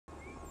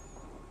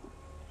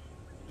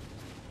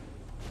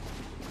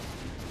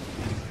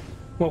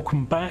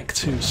Welcome back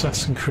to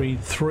Assassin's Creed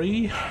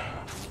 3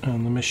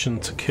 and the mission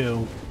to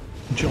kill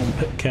John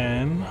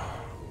PITCAIRN.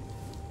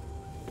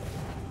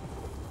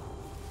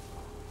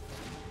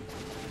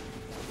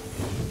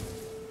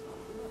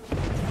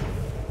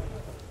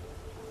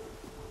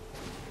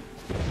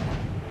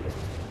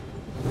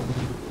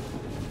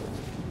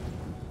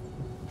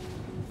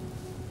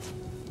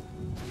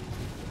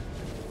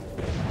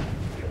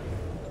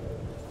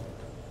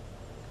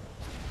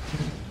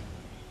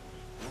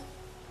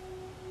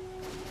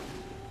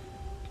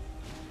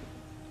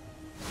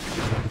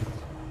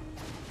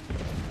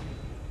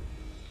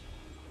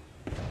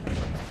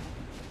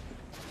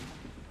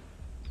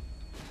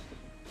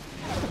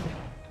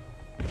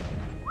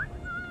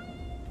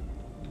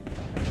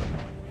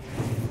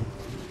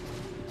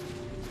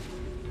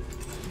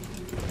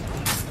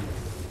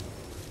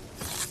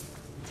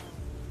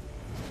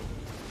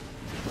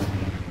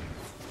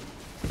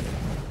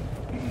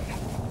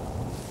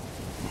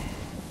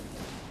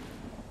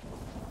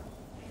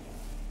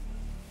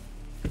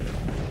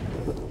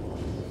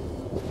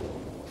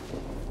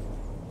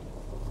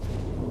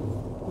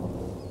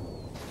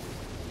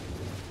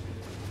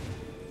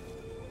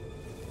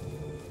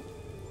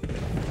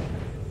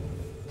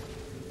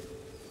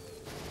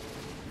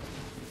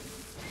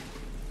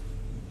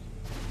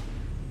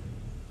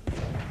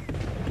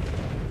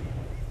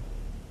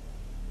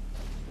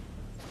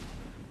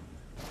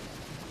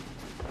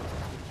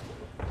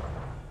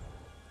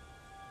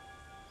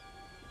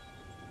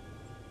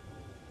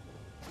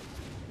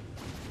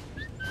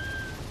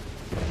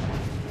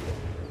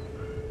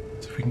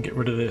 If we can get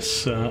rid of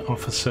this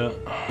officer.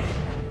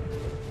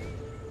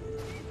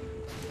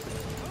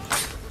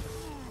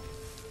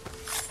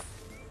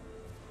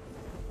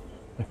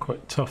 They're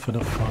quite tough in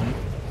a fight.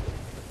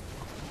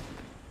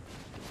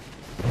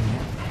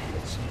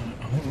 So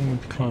I think we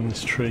need to climb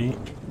this tree.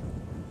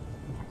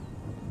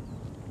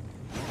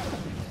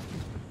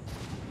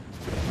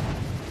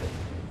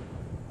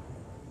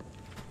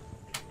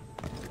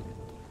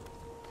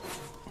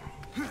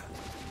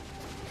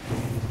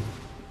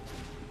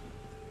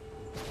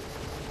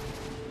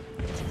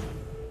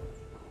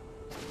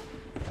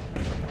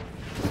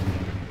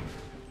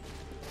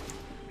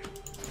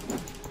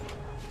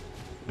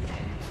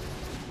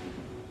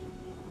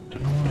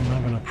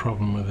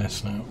 Problem with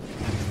this now.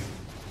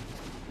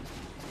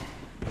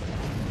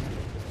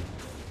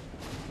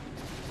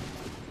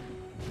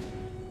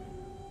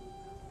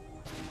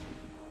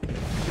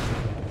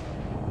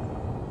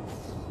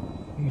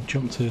 Let me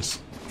jump to this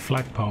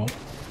flagpole.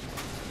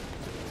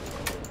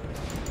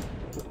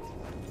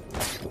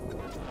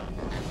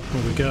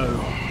 There we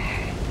go.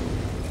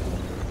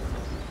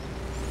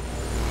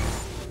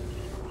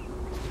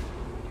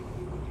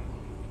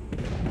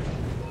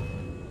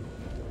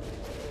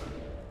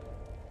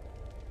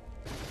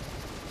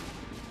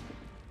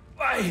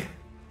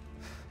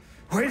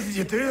 Why did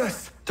you do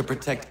this? To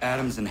protect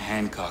Adams and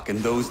Hancock and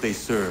those they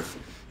serve.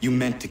 You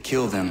meant to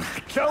kill them.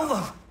 Kill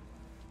them?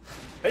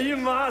 Are you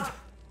mad?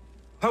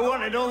 I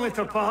wanted only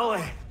to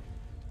parley.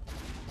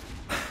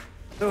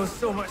 There was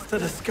so much to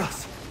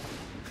discuss,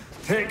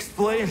 to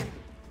explain.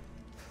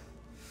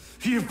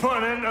 You put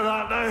an end to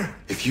that now.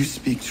 If you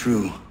speak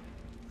true,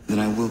 then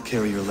I will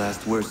carry your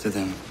last words to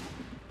them.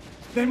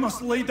 They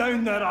must lay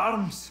down their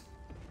arms.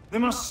 They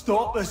must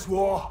stop this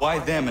war. Why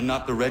them and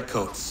not the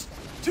Redcoats?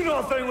 Do you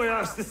not think we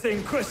asked the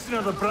same question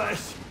of the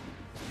British?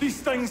 These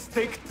things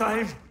take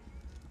time.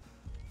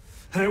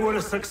 And it would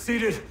have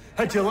succeeded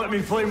had you let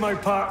me play my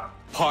part.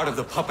 Part of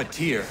the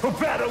puppeteer. Well,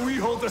 better we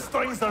hold the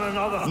strings than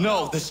another.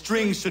 No, the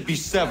strings should be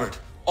severed.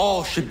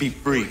 All should be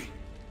free.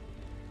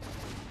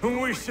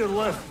 And we should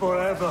live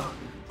forever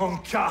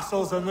on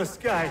castles in the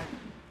sky.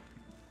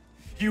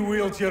 You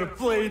wield your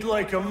blade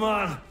like a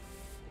man,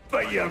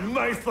 but your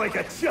mouth like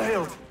a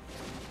child.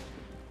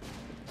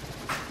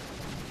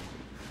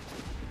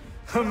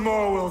 And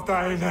more will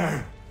die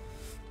now.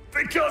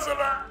 Because of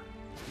that.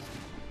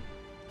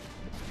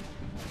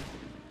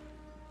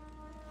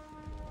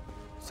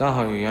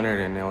 Sahoju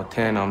jänerene o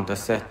teenam da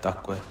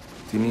setakwe.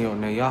 Tinio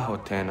ne jaho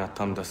teena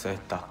tam da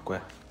setakwe.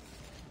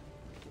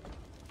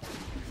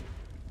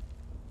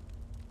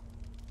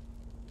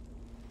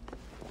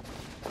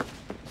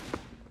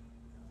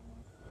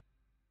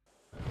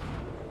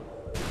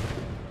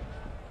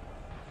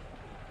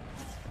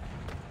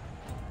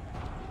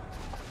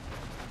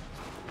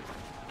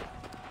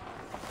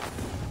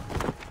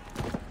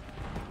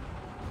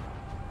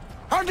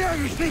 How dare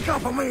you sneak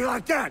up on me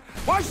like that?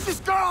 Why don't you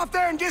just go out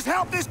there and just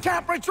help this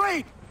camp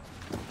retreat?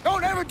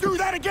 Don't ever do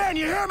that again,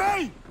 you hear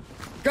me?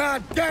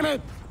 God damn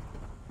it!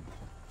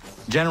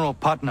 General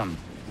Putnam.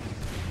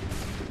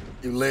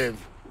 You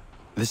live.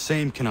 The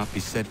same cannot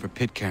be said for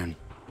Pitcairn.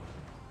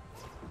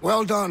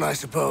 Well done, I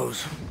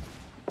suppose.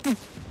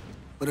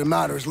 But it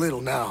matters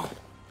little now.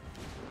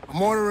 I'm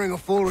ordering a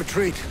full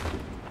retreat.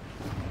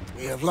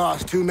 We have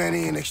lost too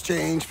many in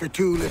exchange for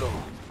too little.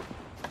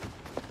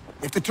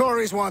 If the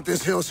Tories want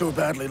this hill so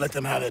badly, let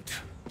them have it.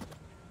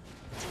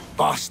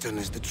 Boston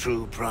is the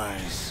true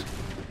prize.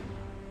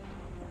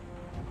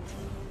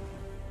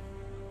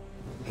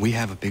 We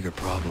have a bigger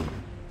problem.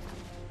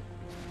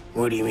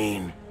 What do you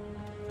mean?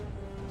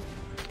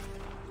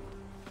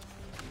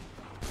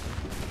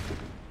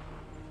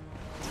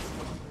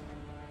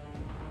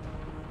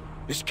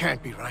 This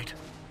can't be right.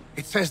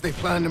 It says they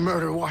plan to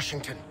murder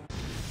Washington.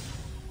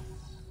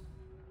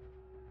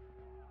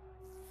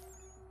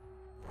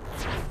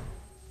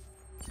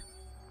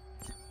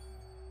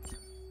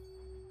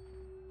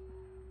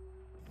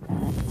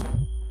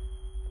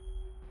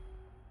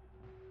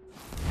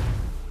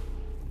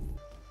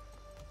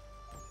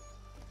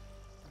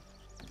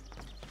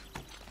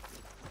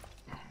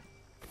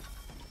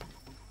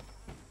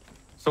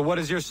 So what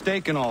is your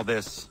stake in all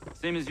this?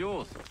 Same as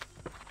yours.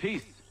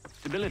 Peace,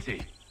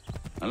 stability.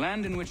 A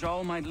land in which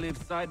all might live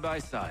side by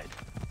side.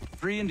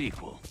 Free and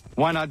equal.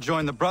 Why not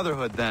join the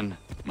Brotherhood, then?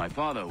 My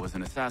father was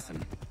an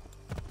assassin.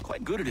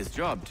 Quite good at his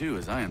job, too,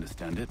 as I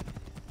understand it.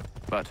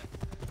 But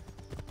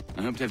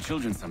I hope to have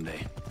children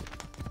someday.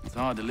 It's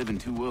hard to live in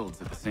two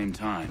worlds at the same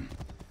time.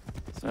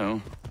 So,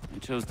 I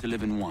chose to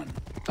live in one.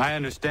 I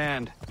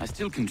understand. I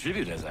still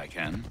contribute as I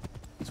can.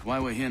 That's why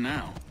we're here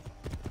now.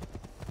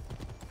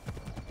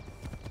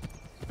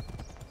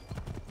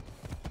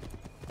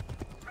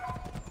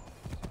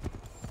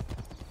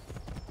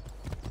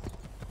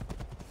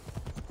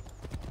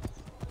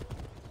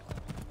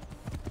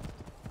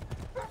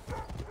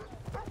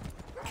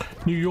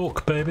 New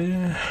York, baby.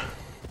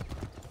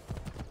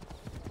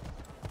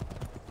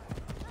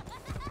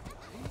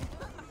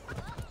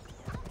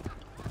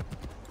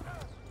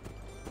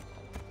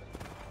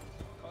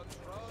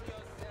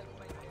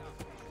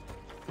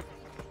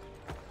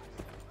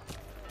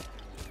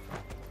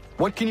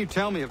 What can you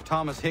tell me of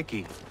Thomas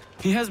Hickey?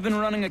 He has been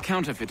running a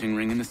counterfeiting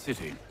ring in the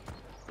city.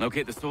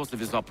 Locate the source of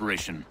his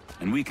operation,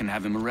 and we can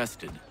have him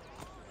arrested.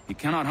 He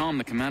cannot harm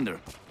the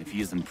commander if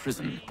he is in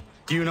prison.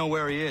 Do you know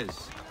where he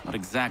is? Not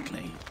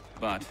exactly,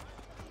 but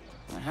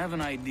I have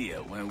an idea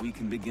where we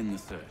can begin the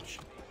search.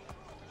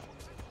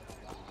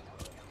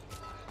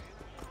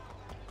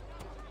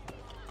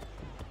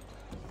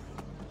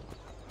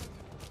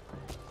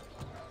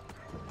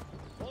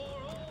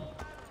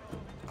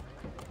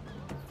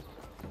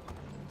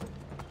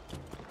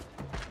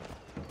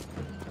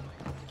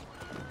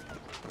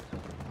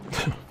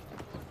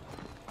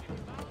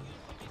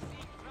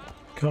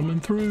 Coming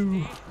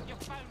through.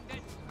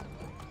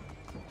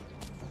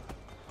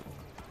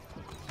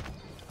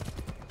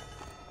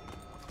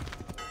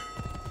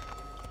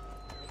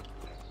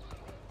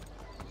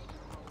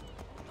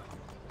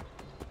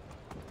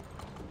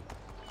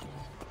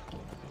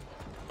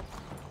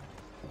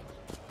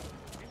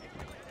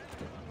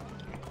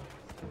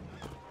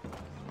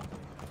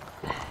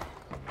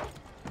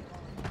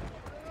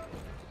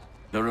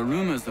 There are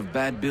rumors of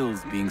bad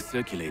bills being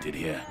circulated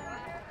here.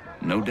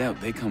 No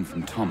doubt they come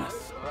from Thomas.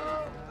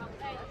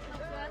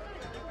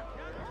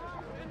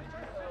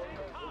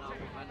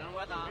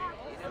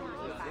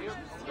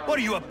 What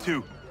are you up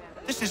to?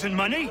 This isn't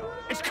money.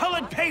 It's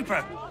colored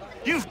paper.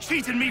 You've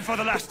cheated me for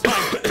the last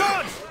time.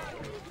 God!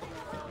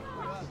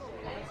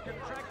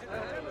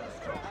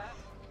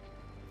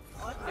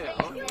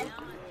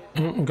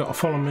 Got a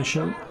follow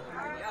mission.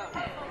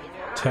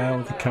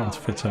 Tail the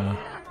counterfeiter.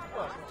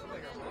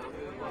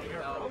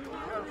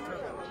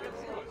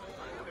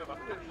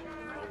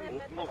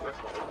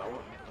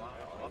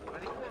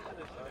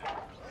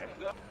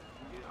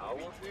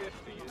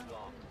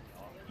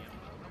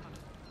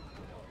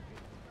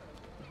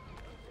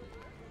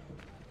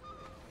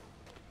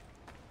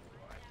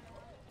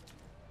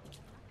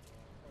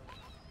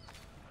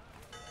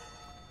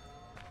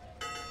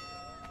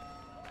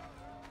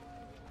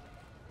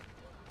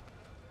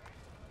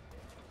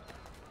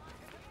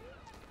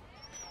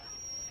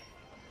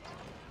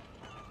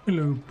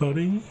 Hello,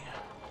 buddy.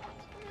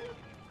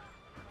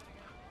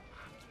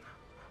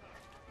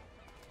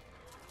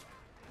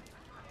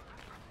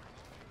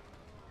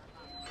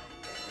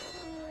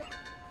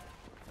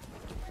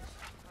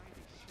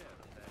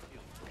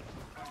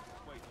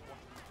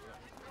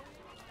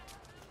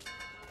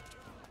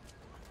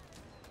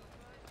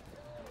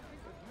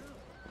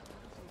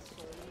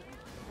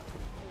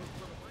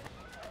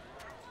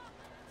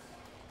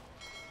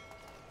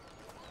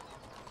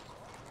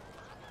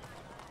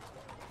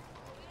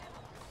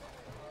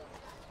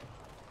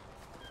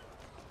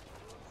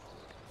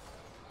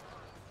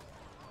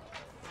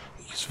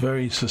 He's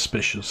very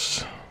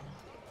suspicious.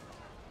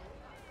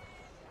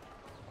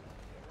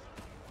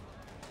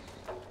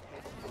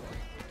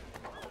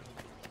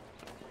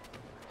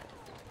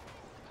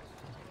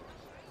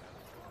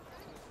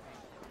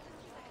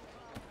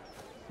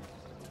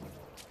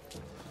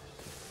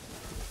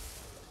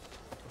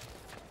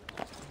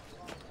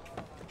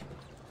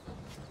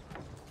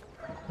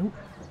 The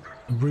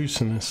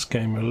routes in this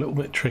game are a little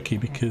bit tricky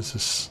because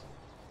it's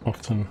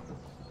often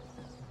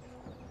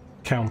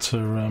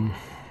counter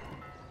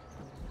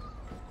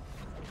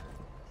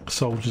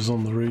soldiers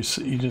on the roofs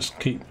that you just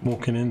keep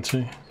walking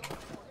into.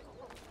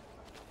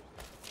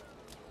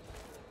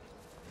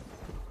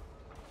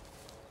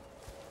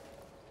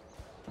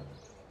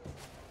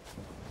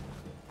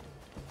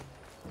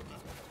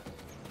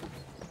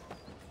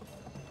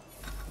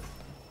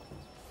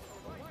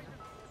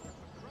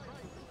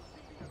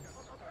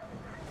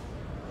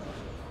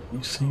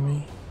 You see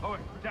me? Oh,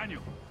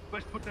 Daniel,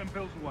 let's put them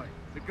bills away.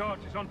 The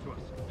guards is onto us.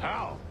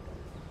 How?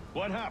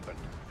 What happened?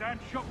 Dan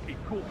shopkeep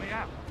caught me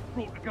out.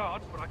 Brought the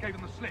guards, but I gave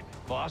him the slip.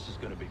 Boss is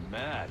gonna be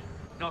mad.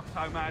 Not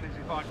so mad as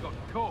if I'd got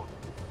caught.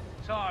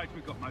 Besides,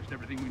 we've got most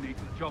everything we need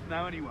for the job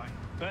now anyway.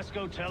 Best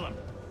go tell him.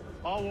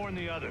 I'll warn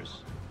the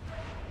others.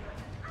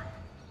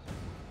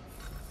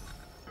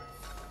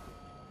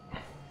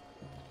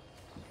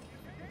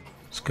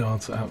 There's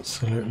guards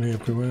absolutely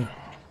everywhere.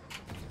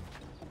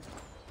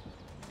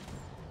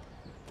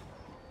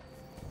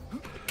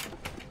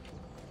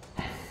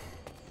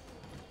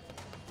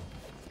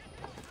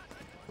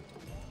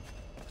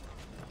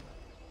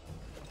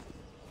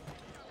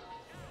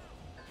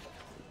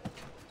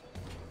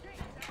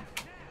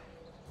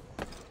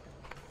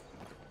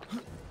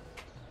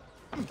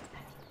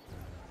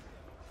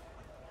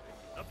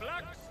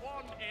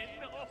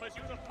 offers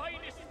you the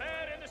finest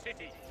fare in the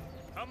city.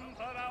 Come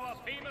for our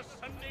famous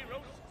Sunday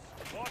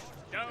roasts,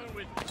 washed down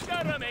with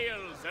garum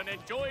ales, and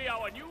enjoy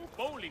our new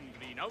bowling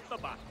green out the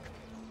back.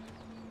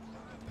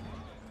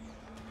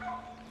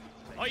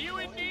 Are you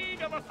in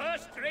need of a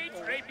first-rate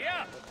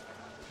rapier?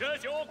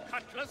 Does your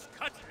cutlass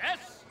cut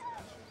less?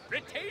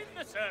 Retain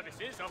the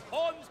services of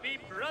Hornsby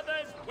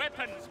Brothers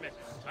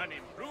Weaponsmiths and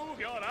improve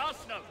your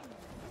arsenal.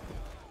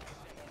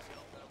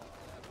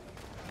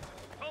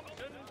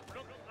 Compton,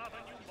 Brook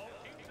Avenue,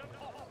 Maltings and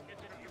Hopkins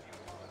in view.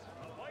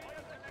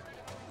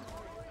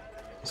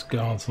 There's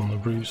guards on the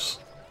roofs.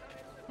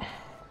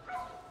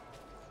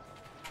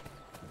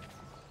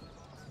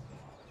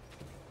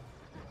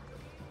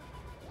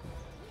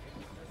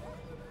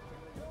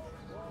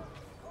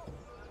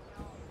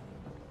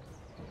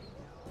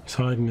 He's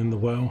hiding in the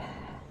well.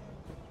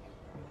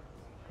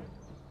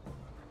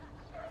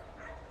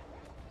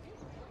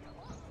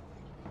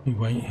 We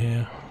wait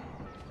here.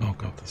 Oh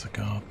god, there's a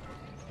guard.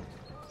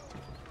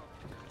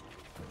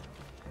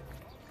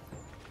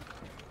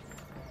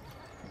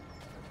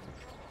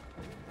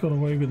 Got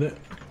away with it.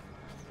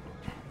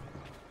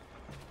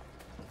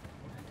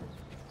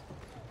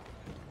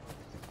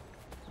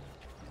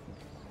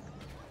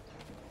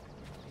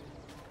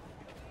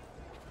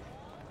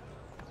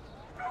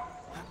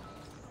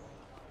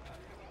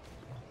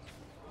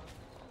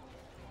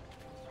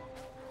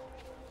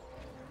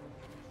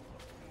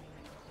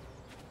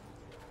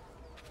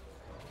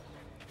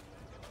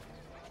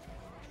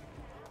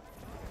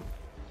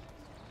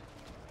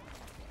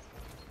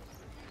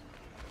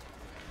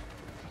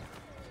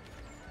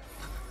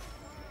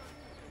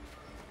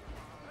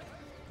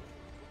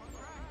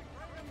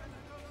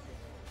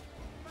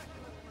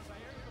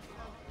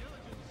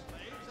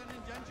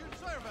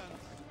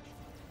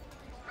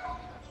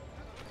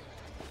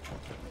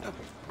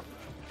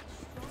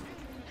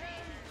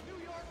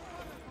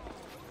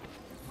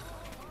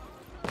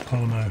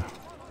 Oh no.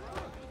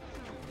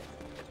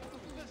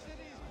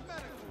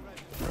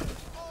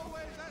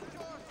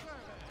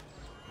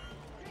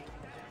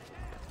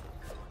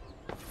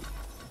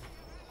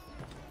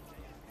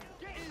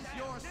 Is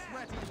your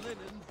sweaty linen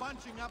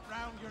bunching up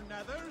round your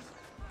nethers?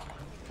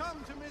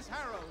 Come to Miss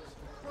Harrow's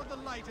for the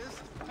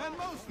lightest and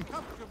most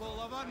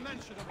comfortable of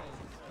unmentionables.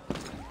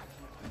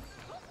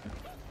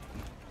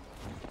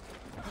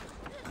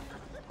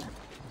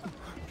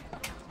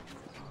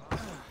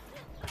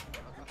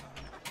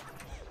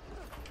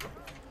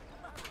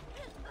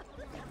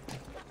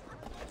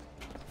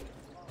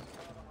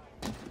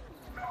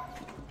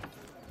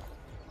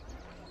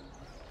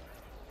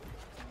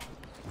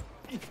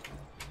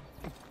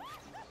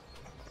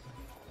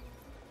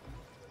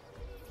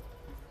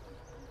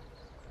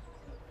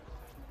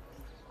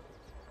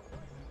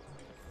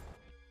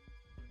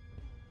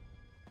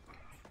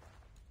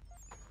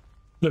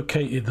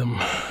 Located them.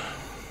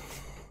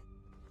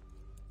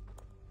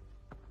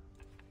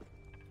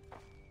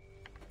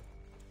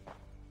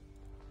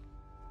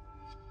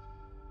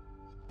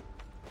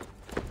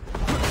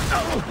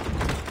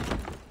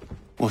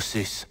 What's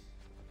this?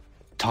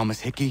 Thomas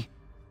Hickey?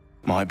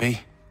 Might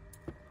be.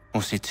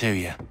 What's it to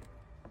you?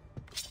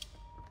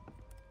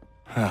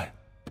 Right.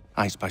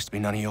 Ain't supposed to be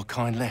none of your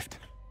kind left.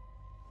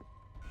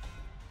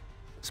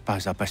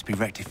 Suppose I'd best be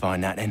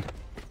rectifying that then.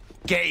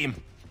 Get him!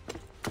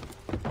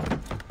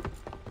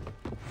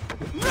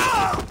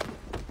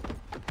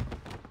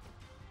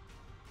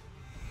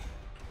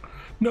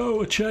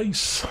 No, a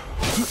chase.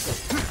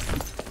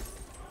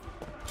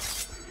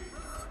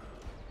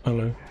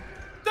 Hello.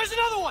 There's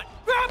another one!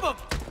 Grab him!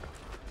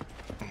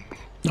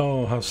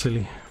 Oh, how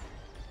silly.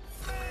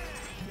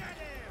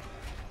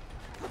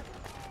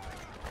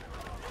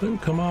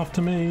 Don't come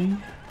after me.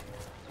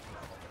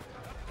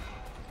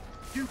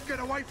 You get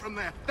away from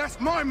there! That's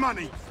my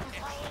money!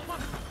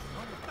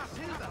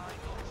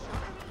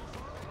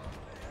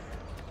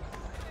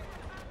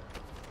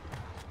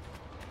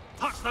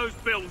 Touch those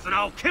bills and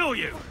I'll kill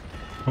you!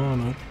 Oh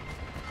no.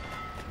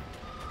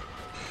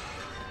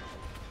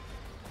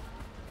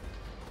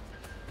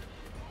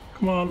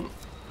 Come on.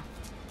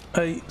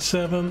 8,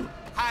 7.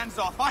 Hands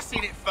off, I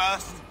seen it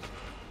first!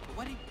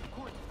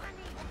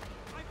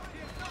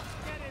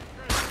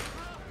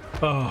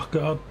 Oh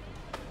god.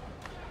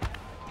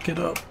 Get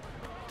up.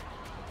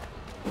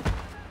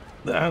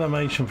 The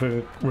animation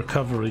for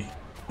recovery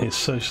is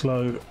so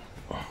slow.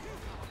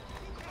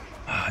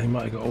 He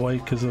might have got away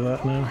because of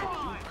that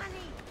now.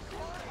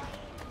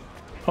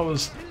 I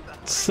was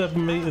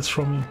 7 meters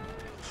from him.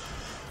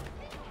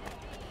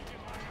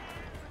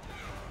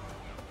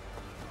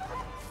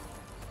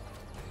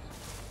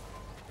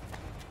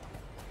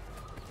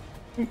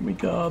 Give me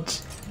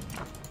guards.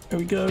 Here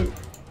we go.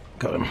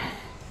 Got him.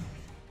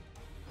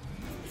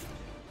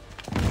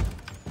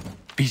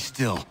 Be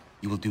still.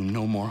 You will do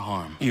no more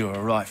harm. You're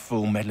a right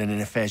fool meddling in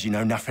affairs you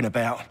know nothing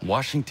about.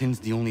 Washington's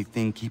the only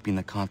thing keeping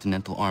the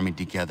Continental Army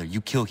together.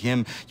 You kill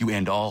him, you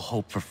end all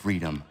hope for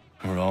freedom.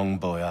 Wrong,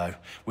 boyo.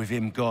 With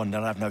him gone,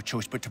 they'll have no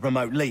choice but to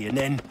promote Lee, and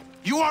then...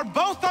 You are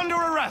both under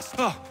arrest!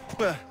 Oh,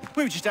 well,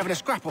 we were just having a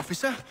scrap,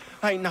 officer.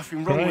 Ain't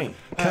nothing wrong with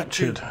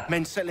captured. two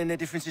men settling their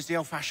differences the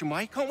old-fashioned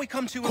way. Can't we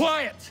come to a...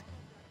 Quiet!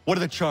 What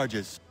are the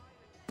charges?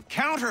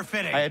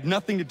 Counterfeiting! I had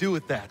nothing to do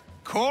with that.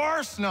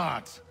 Course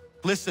not!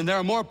 Listen, there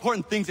are more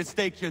important things at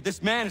stake here.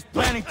 This man is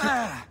planning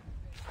to...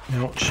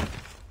 Ouch.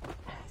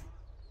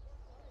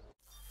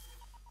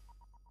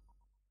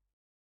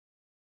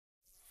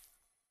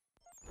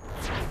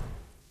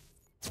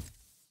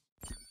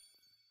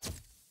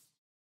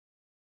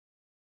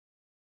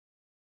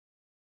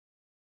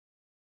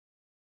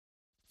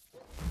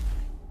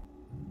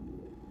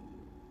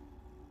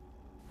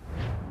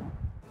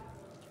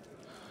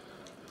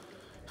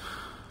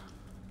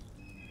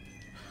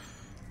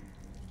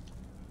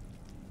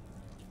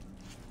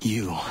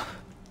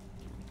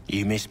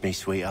 You miss me,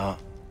 sweetheart.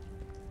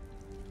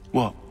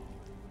 What?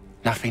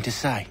 Nothing to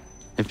say?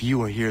 If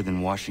you are here,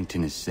 then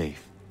Washington is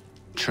safe.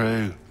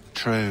 True.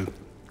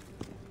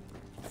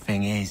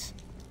 Thing is,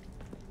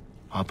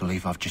 I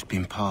believe I've just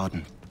been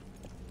pardoned.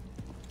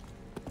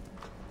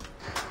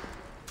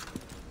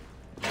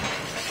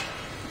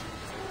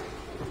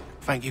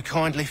 Thank you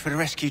kindly for the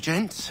rescue,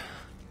 gents.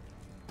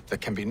 There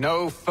can be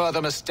no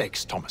further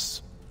mistakes,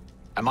 Thomas.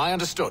 Am I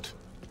understood?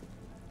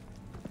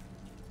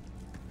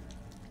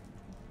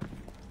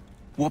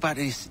 What about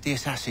the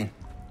assassin?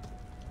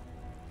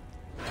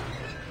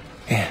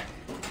 Yeah,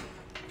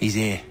 he's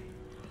here.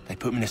 They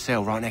put him in a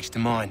cell right next to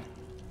mine.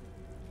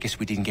 Guess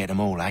we didn't get them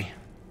all, eh?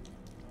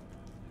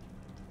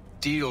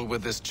 Deal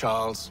with this,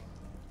 Charles.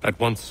 At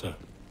once, sir.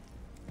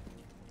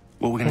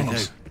 What are we gonna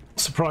do?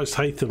 Surprised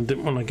Hatham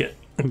didn't want to get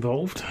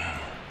involved.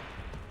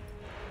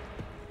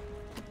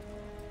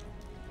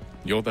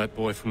 You're that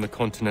boy from the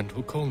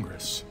Continental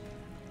Congress.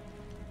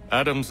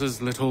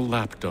 Adams's little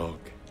lapdog.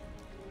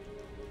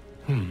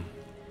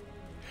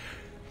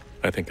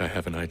 I think I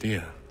have an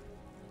idea.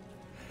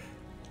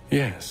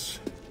 Yes.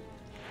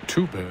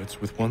 2 birds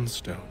with 1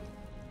 stone.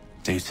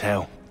 Do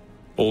tell.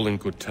 All in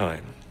good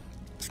time.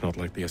 It's not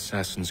like the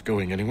assassin's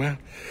going anywhere.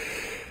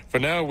 For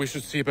now, we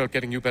should see about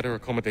getting you better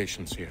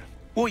accommodations here.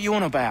 What are you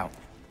on about?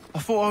 I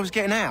thought I was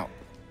getting out.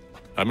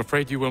 I'm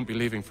afraid you won't be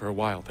leaving for a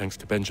while, thanks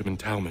to Benjamin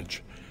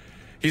Talmadge.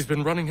 He's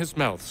been running his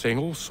mouth, saying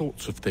all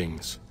sorts of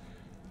things.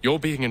 You're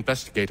being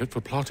investigated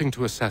for plotting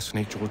to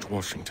assassinate George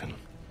Washington.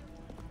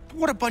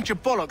 What a bunch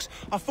of bollocks.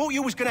 I thought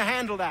you was gonna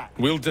handle that.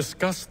 We'll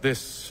discuss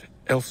this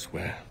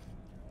elsewhere.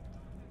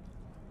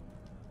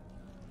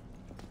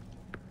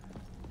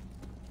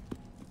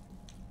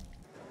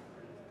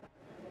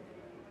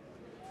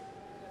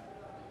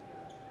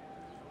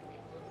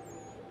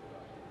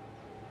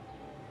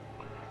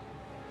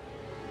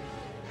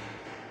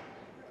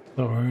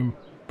 They're in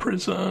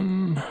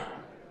prison.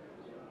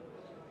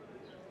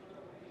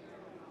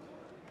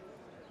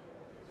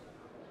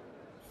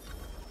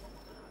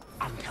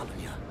 I'm telling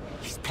you,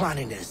 he's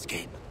planning to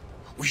escape.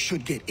 We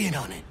should get in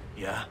on it.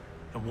 Yeah?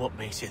 And what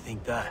makes you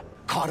think that?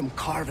 Caught him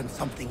carving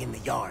something in the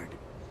yard.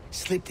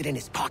 Slipped it in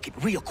his pocket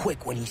real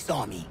quick when he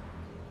saw me.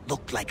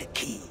 Looked like a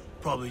key.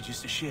 Probably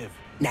just a shiv.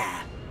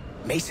 Nah,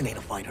 Mason ain't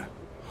a fighter.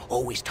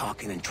 Always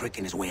talking and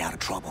tricking his way out of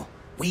trouble.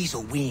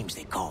 Weasel Weems,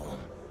 they call him.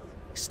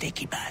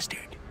 Sticky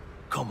bastard.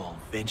 Come on,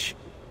 Finch.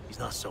 He's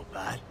not so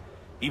bad.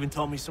 Even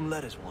told me some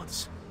letters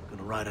once.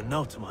 Gonna write a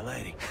note to my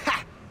lady.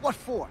 Ha! What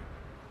for?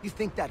 You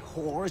think that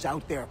whore's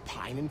out there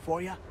pining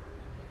for you?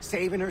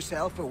 Saving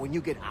herself for when you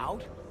get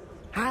out?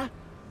 Huh?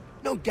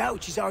 No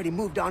doubt she's already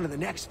moved on to the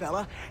next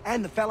fella,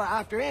 and the fella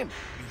after him.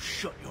 You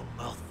shut your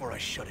mouth before I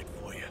shut it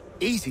for you.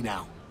 Easy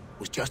now.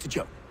 Was just a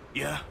joke.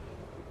 Yeah?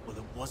 Well,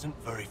 it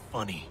wasn't very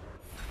funny.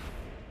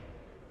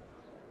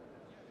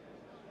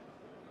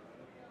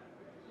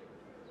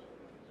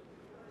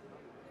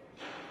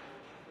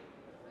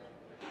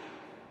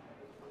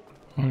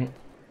 Right.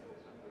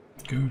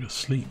 Go to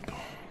sleep.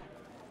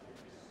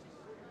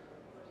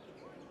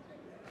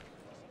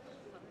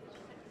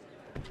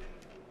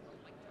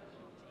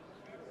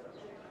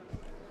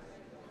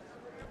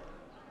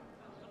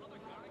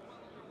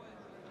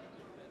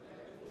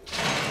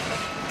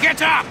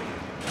 Get up!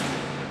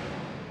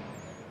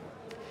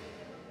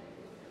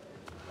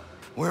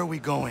 Where are we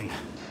going?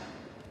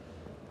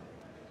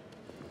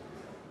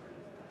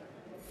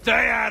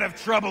 Stay out of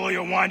trouble or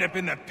you'll wind up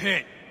in the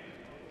pit.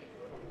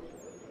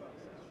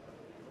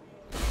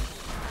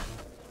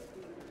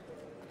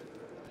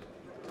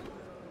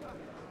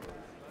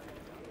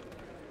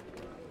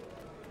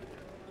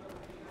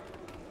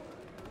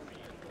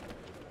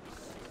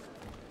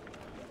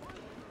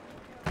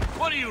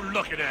 What are you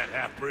looking at,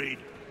 half-breed?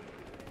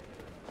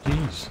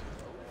 Jeez.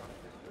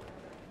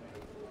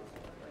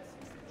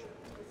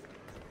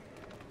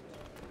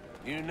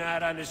 You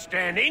not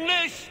understand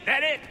English,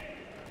 that it?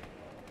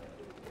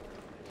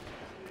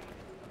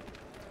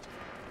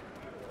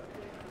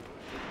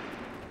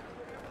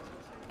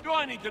 Do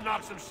I need to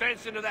knock some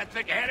sense into that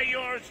thick head of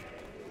yours?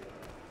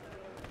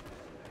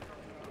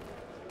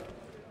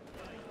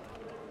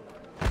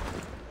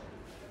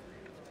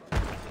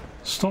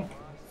 Stop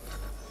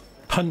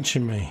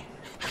punching me.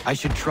 I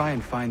should try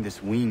and find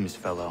this Weems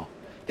fellow.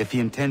 If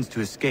he intends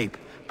to escape,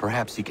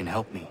 perhaps he can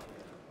help me.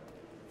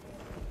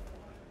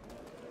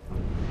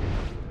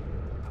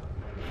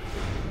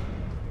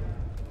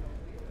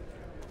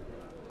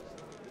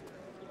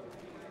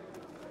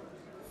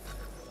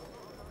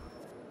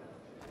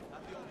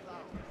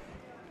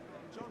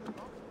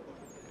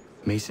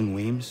 Mason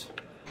Weems?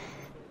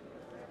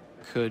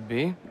 Could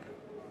be.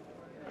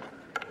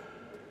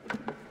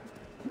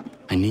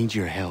 I need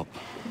your help.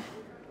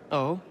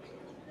 Oh?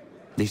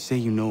 They say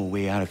you know a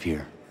way out of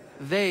here.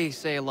 They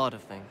say a lot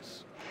of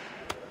things.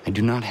 I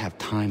do not have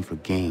time for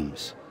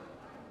games.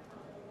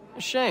 A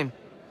shame,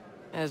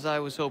 as I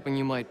was hoping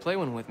you might play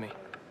one with me.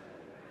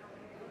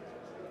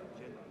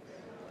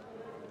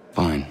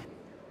 Fine.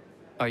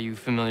 Are you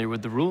familiar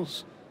with the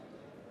rules?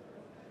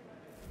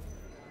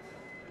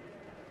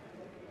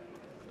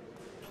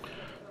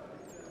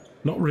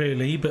 Not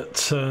really,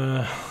 but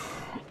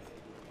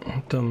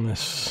I've done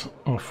this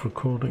off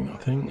recording, I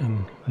think,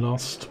 and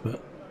lost,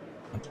 but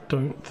I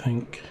don't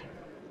think...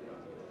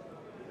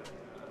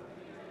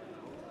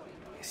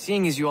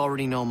 Seeing as you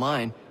already know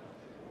mine,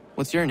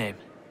 what's your name?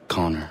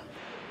 Connor.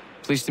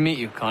 Pleased to meet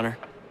you, Connor.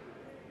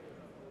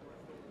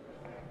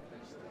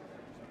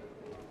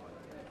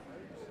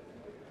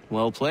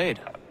 Well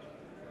played.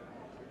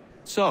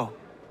 So,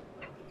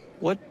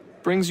 what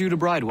brings you to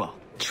Bridewell?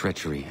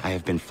 Treachery. I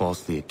have been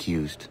falsely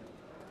accused.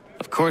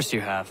 Of course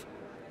you have.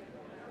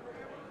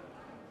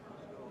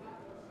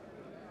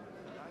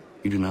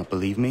 You do not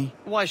believe me?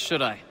 Why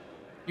should I?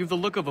 You've the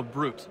look of a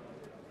brute.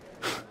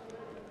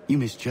 You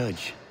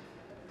misjudge.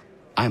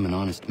 I'm an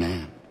honest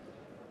man.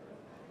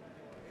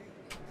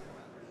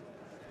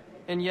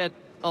 And yet,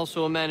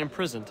 also a man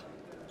imprisoned.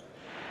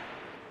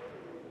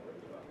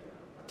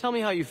 Tell me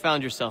how you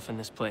found yourself in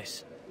this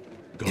place.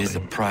 It is a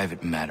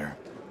private matter.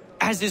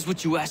 As is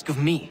what you ask of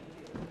me.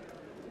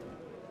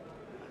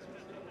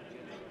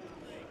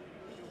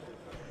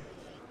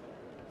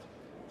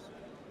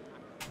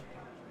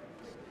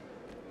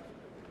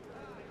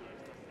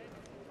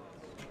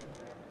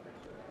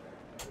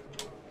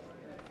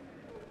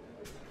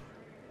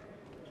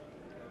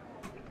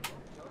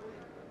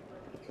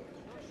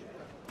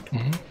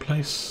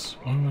 Place.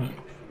 1 minute.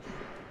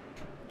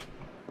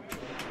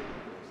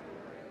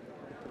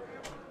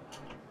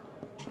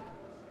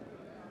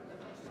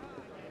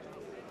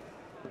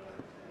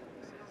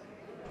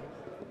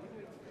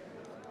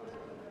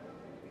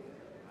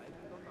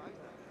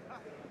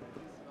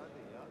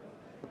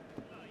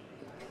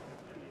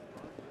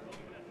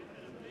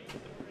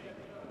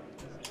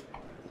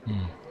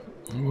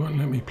 It won't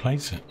let me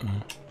place it.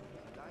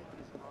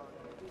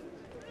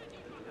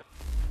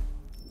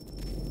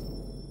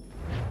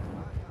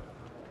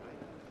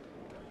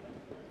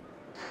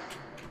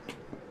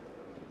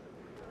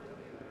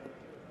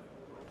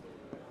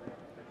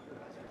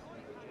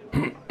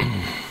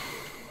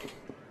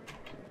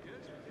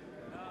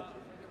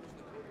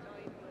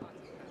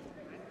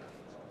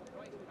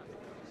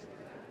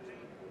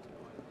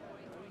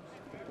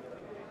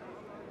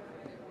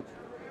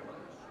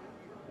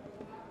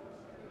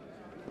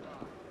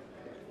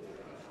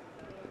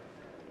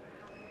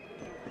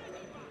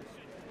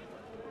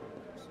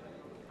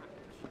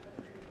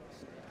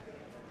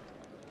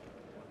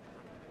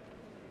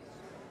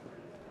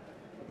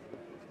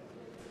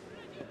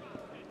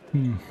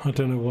 I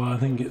don't know why. I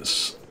think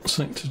it's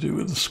something to do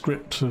with the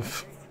script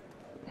of...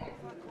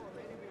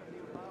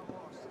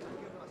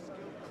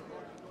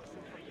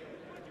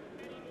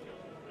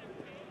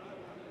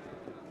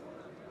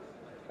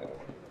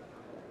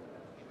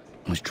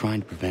 I was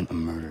trying to prevent a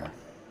murder.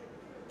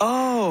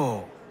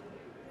 Oh!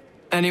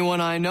 Anyone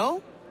I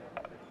know?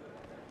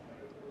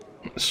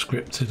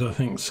 Scripted, I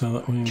think, so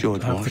that we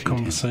George have Washington. the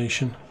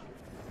conversation.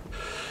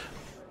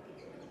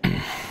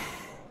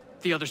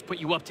 The others put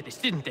you up to this,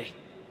 didn't they?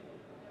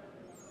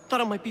 Thought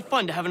it might be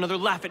fun to have another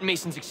laugh at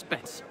Mason's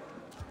expense.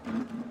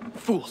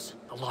 Fools,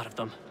 a lot of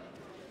them.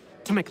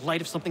 To make light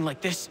of something like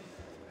this.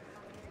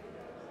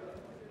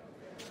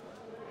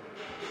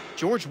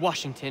 George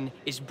Washington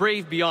is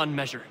brave beyond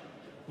measure,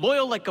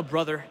 loyal like a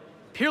brother,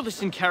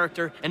 peerless in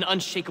character, and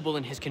unshakable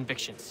in his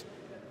convictions.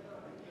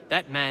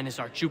 That man is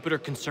our Jupiter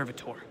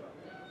Conservator,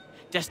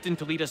 destined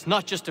to lead us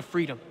not just to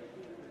freedom,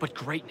 but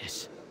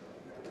greatness.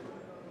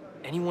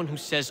 Anyone who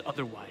says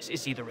otherwise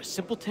is either a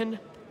simpleton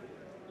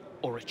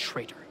or a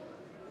traitor.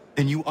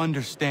 Then you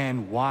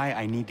understand why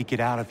I need to get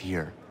out of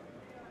here.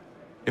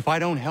 If I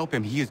don't help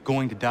him, he is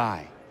going to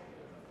die.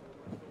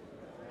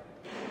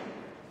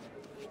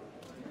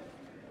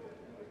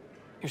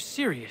 You're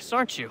serious,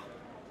 aren't you?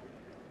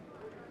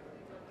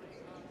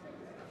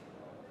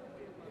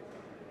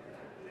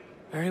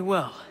 Very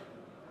well.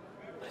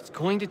 But it's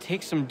going to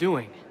take some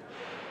doing.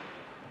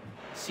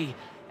 See,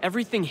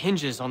 everything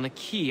hinges on the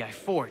key I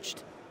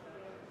forged.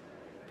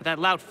 But that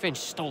loud Finch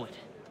stole it.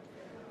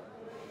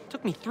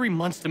 Took me 3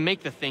 months to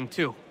make the thing,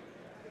 too.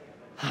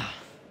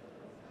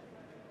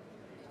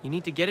 You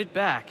need to get it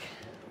back,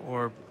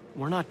 or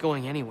we're not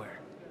going anywhere.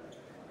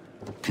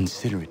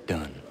 Consider it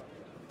done.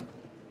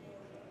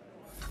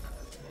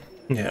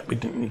 Yeah, we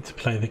didn't need to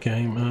play the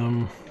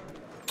game.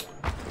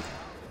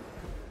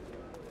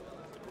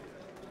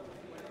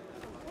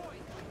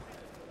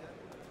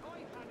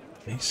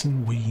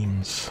 Jason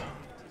Weems.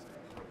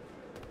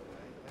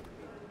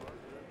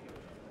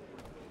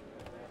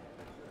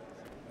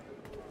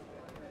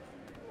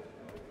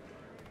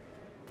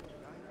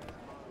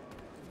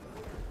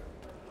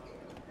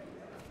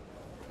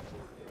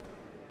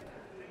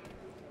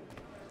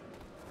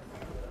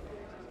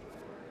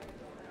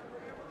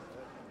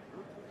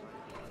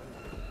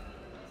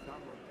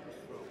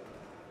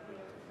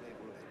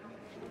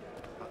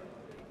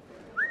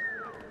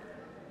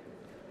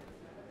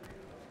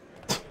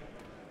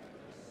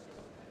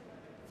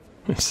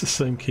 It's the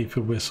same key for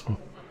whistle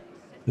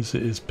as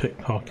it is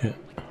pickpocket.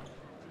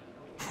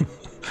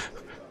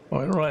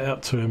 Went right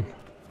up to him.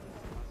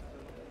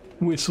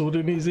 Whistled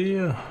in his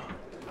ear.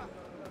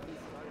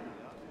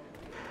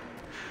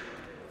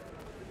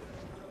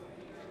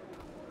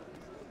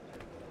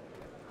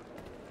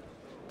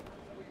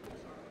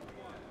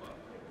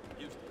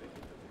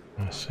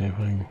 Let's see if I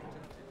can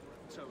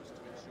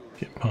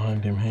get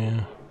behind him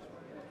here.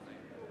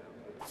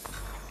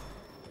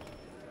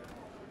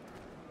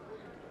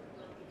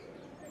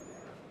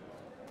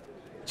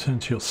 Turn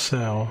to your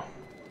cell.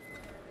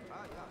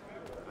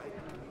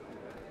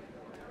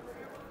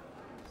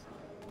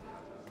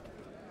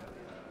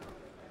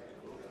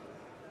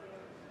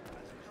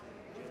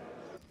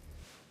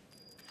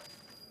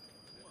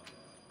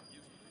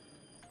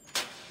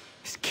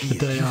 The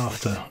day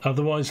after,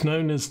 otherwise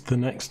known as the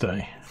next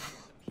day.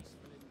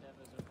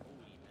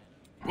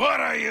 What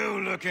are you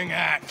looking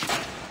at?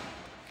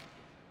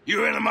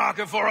 You in the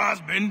market for a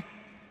husband?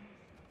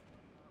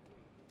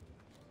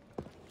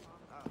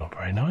 Not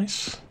very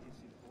nice.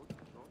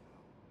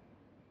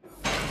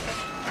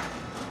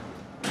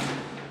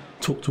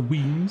 Talk to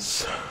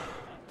Weems.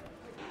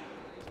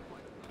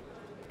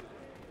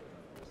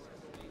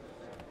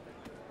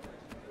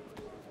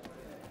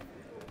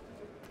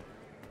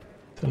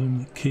 Tell him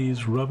the key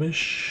is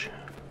rubbish.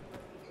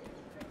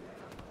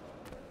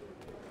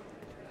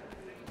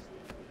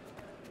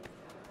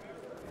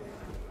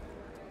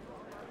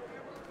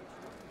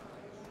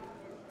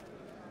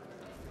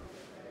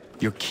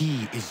 Your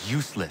key is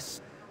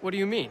useless. What do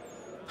you mean?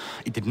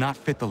 It did not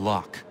fit the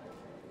lock.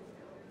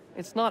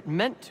 It's not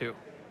meant to.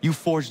 You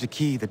forged a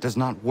key that does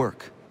not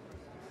work.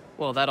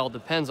 Well, that all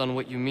depends on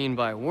what you mean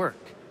by work.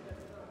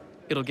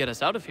 It'll get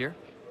us out of here.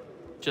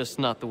 Just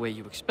not the way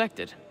you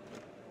expected.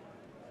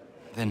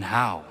 Then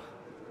how?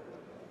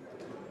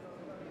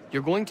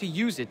 You're going to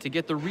use it to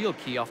get the real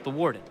key off the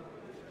warden.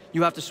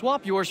 You have to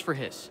swap yours for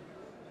his.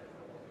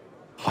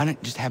 Why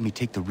not just have me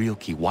take the real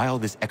key? Why all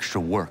this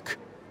extra work?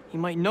 He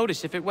might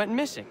notice if it went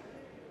missing.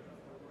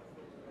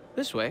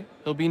 This way,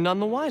 he'll be none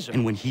the wiser.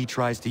 And when he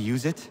tries to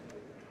use it?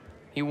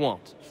 He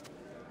won't.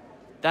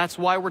 That's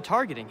why we're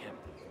targeting him.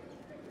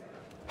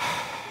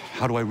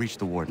 How do I reach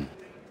the warden?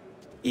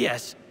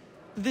 Yes.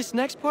 This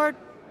next part,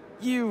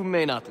 you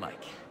may not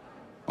like.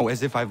 Oh,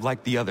 as if I've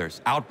liked the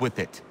others. Out with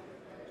it.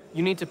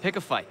 You need to pick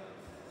a fight.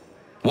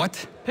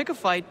 What? Pick a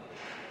fight,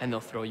 and they'll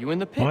throw you in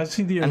the pit. Why is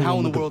he the only And how one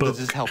in the with world book? does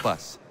this help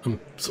us? The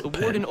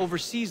warden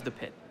oversees the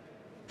pit.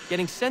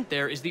 Getting sent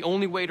there is the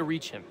only way to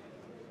reach him.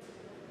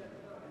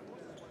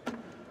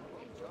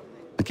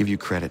 I'll give you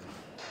credit.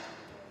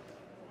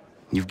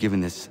 You've given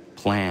this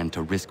plan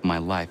to risk my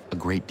life a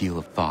great deal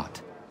of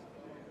thought.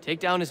 Take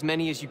down as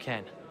many as you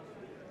can.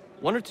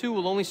 1 or 2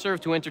 will only serve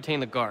to entertain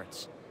the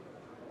guards.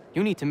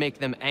 You need to make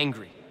them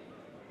angry.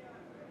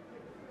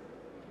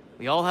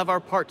 We all have our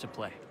part to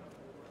play.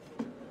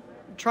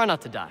 Try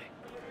not to die.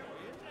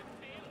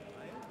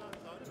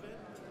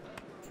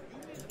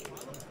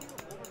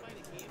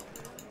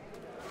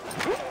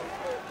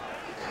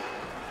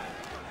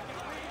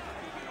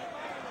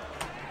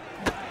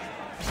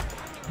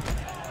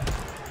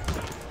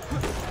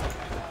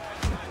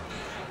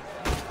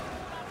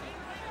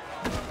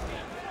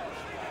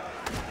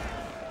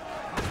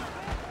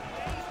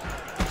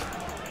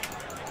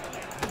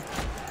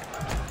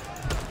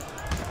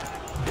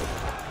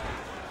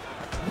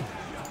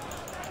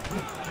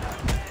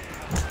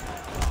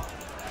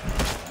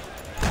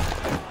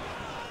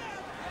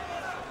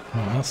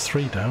 That's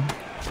 3 down.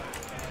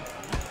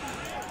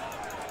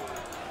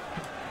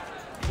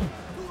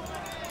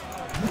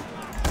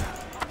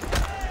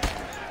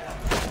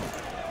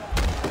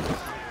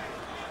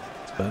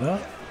 It's better.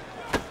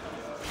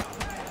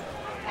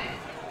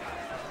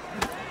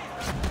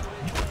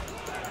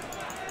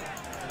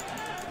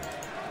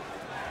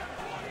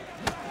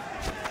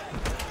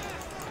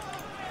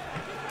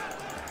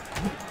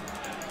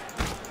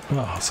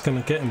 Oh, it's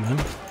gonna get him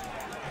then.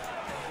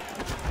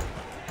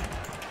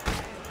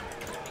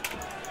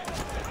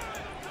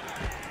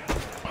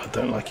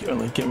 don't like it when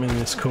they get me in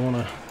this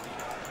corner.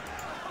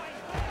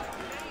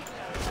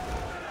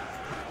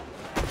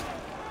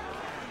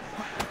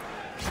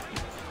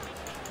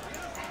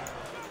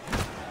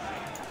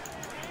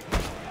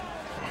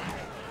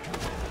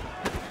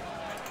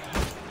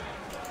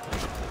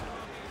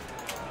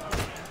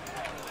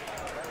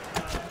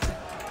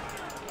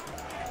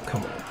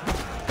 Come on.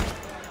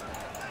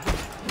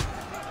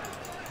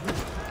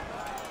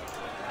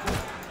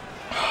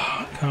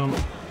 I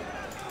can't.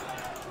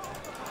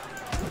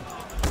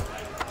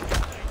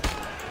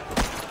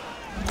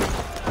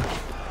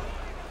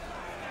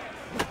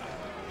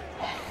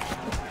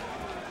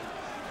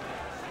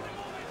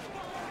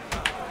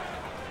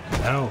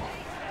 Ow.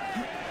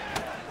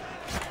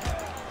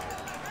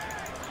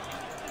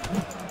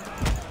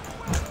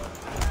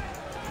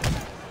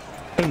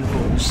 And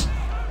balls.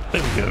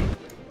 There we go.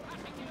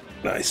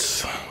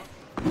 Nice.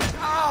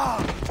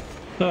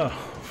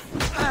 Oh.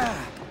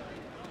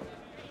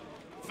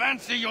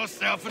 Fancy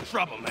yourself a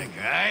troublemaker,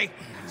 eh?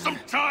 Some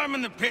time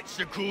in the pits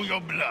to cool your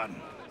blood.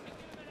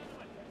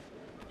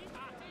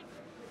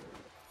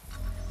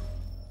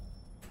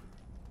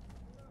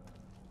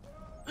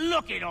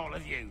 Look at all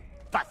of you,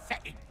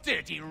 pathetic,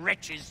 dirty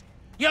wretches.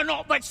 You're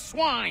not but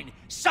swine,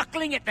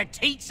 suckling at the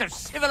teats of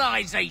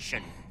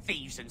civilization.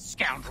 Thieves and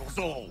scoundrels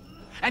all.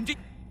 And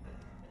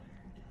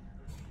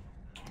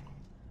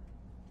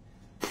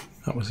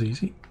That was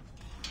easy.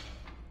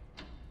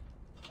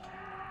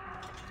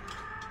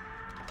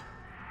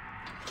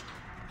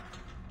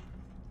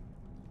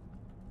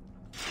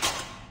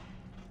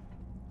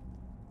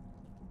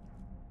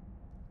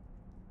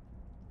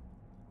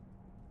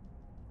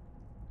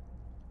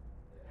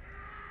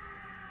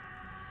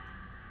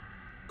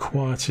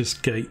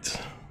 Quietest gate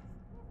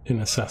in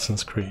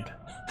Assassin's Creed.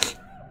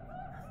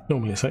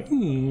 Normally it's like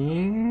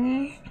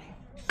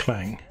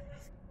clang.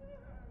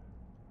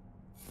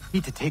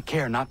 Need to take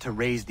care not to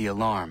raise the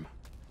alarm.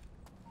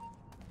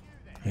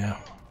 Yeah.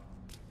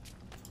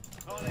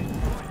 I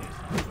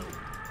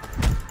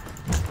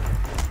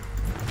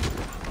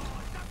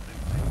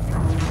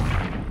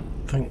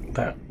think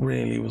that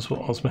really was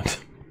what I was meant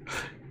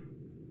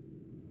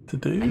to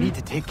do. I need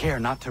to take care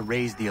not to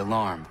raise the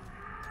alarm.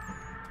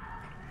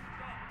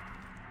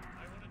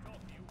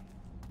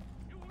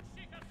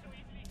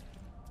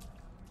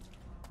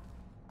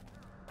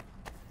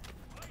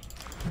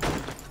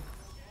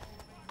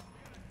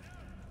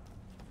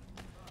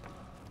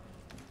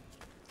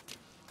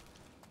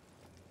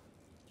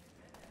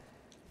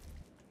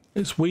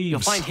 It's weaves. You'll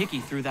find Hickey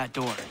through that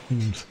door.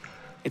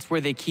 It's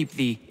where they keep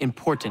the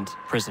important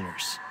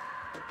prisoners.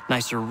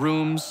 Nicer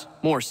rooms,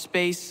 more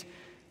space,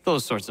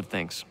 those sorts of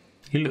things.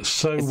 He looks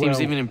so It seems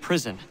even in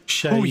prison,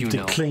 who you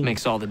know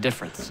makes all the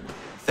difference.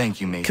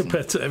 Thank you, Mason.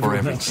 Compared to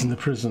everyone else in the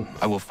prison.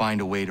 I will find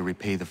a way to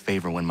repay the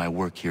favor when my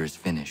work here is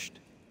finished.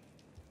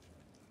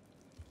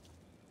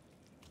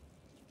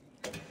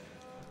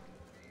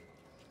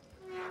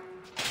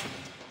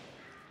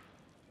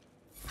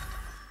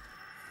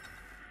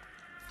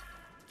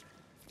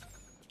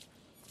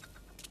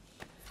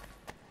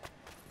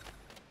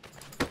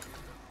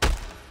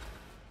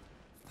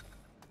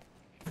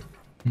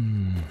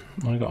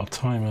 I got a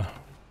timer.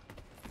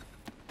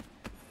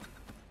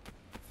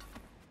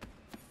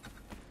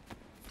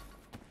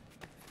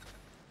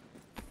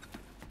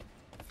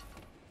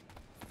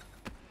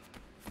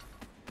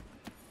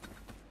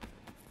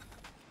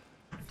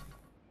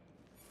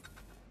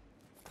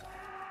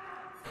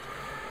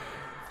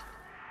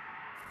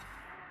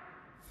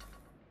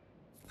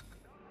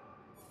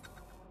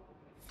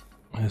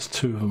 There's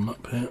two of them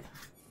up here.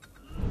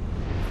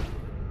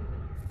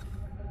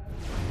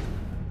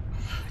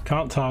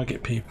 Can't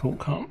target people,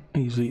 can't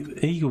easily.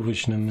 The eagle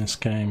vision in this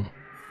game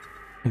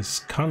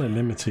is kind of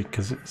limited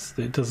because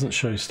it doesn't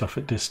show stuff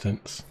at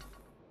distance.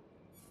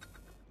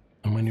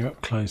 And when you're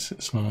up close,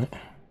 it's like...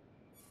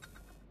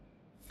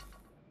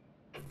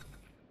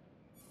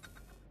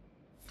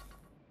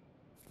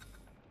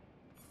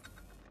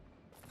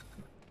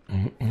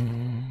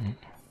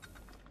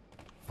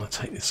 I'll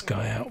take this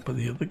guy out, but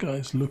the other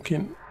guy's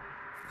looking.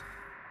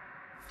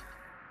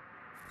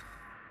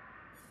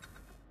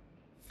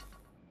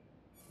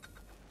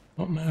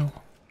 Not now.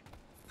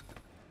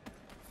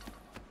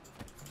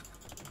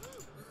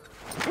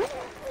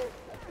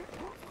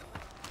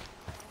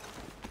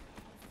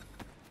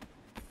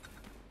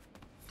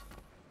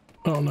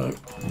 Oh no.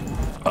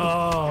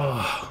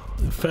 Oh,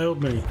 it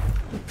failed me.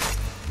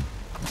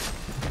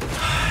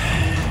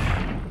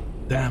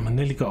 Damn, I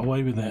nearly got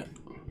away with it.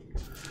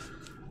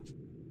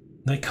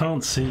 They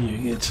can't see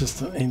you, it's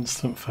just an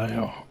instant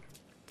fail.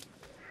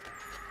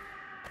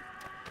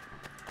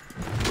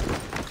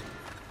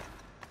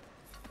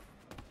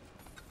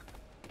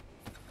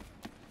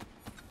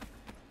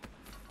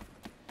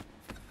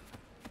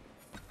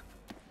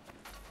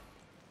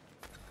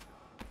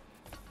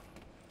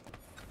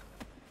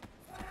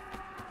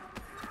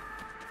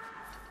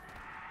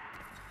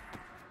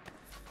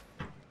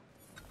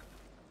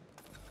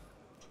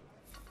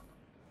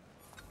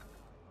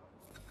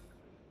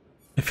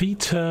 If he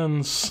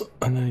turns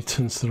and then he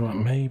turns to the right,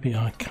 maybe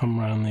I come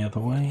round the other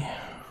way.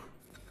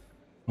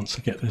 Once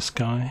I get this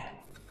guy.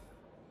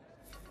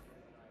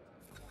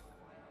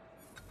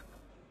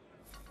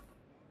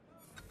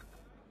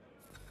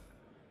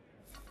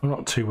 I'm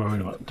not too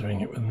worried about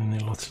doing it within the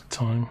allotted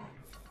time.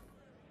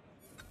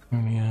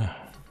 Only,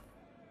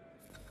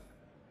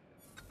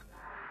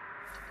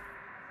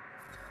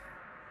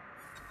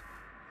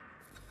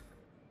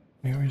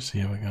 where is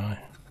the other guy?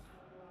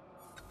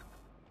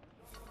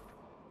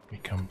 Here he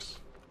comes.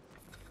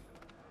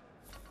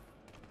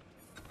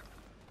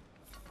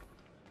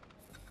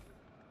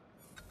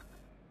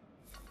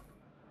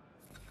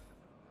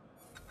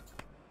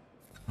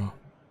 Oh.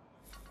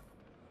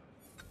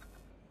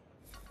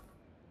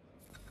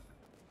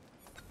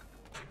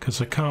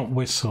 Because I can't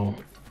whistle.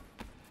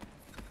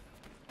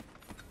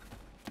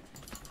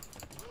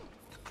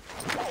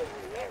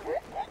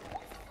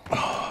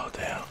 Oh,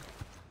 dear.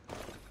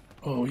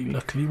 Oh, he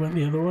luckily went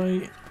the other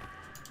way.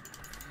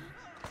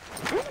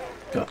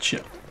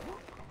 Gotcha.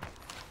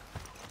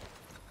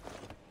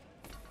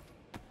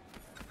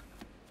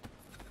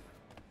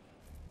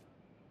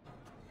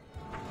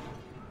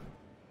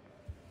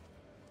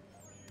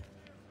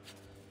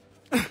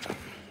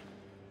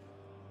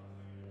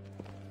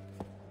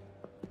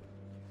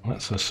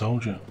 That's a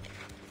soldier.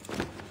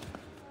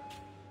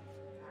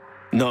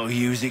 Not who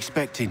you was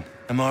expecting,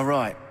 am I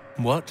right?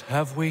 What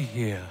have we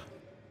here?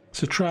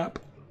 It's a trap.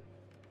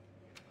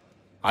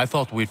 I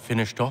thought we'd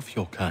finished off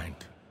your kind.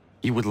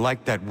 You would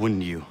like that,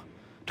 wouldn't you?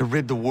 To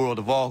rid the world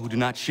of all who do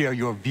not share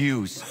your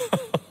views.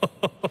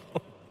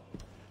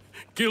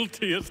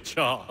 Guilty as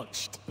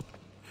charged.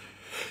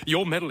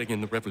 Your meddling in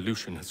the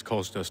revolution has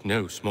caused us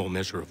no small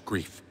measure of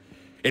grief.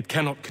 It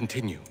cannot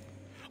continue.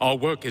 Our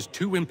work is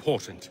too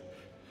important.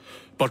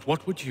 But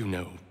what would you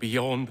know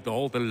beyond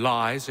all the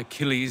lies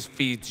Achilles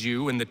feeds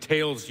you and the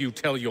tales you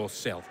tell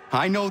yourself?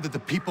 I know that the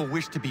people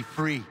wish to be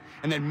free,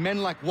 and that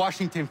men like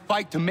Washington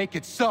fight to make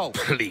it so.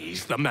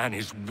 Please, the man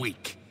is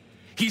weak.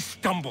 He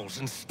stumbles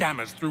and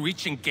stammers through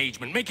each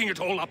engagement, making it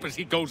all up as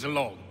he goes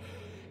along.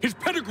 His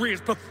pedigree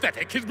is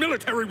pathetic, his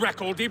military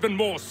record even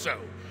more so.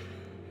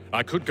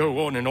 I could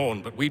go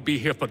on, but we'd be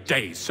here for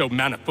days, so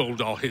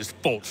manifold are his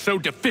faults, so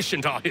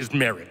deficient are his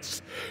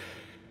merits.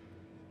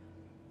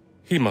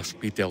 He must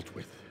be dealt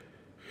with.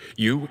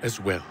 You as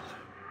well.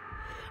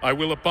 I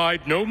will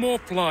abide no more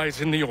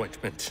flies in the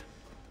ointment.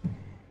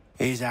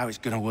 Here's how it's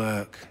gonna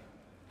work.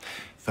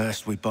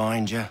 First we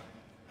bind you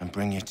and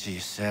bring you to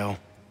your cell.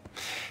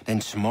 Then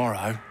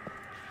tomorrow,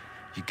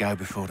 you go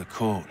before the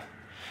court,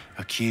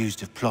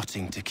 accused of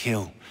plotting to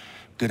kill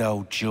good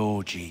old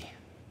Georgie.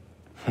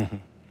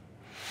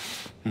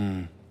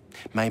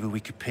 Maybe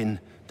we could pin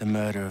the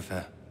murder of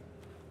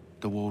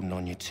the warden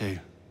on you too.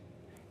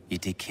 You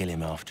did kill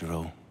him after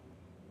all.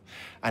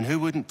 And who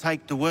wouldn't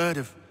take the word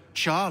of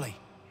Charlie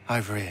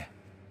over here?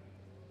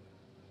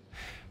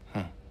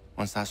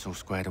 Once that's all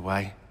squared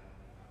away,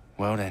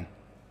 well then.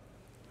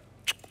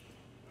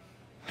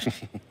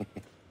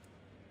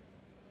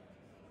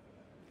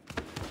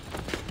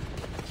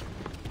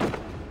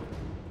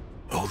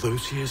 All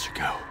those years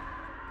ago,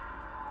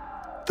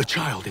 the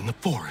child in the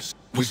forest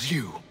was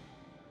you.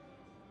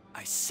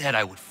 I said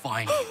I would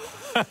find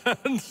you.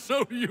 And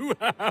so you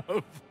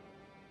have.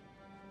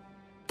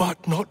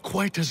 But not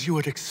quite as you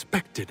had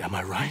expected, am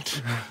I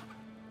right?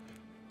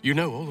 You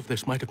know, all of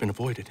this might have been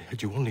avoided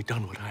had you only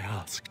done what I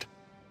asked.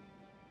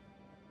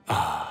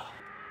 Ah,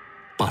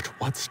 but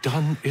what's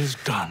done is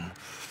done.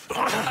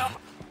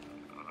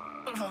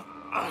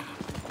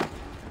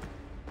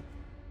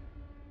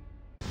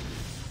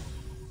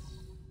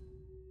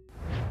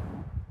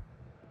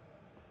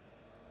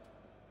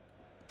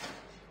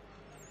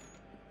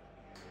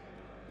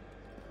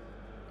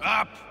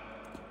 Up!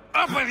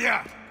 Up with you!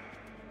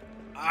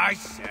 I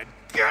said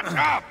get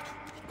up!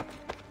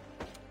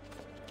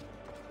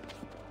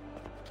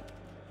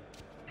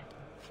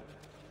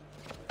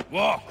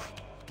 Walk!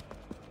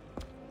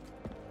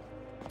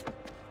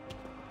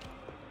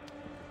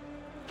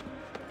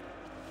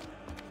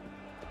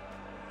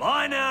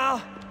 Bye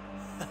now!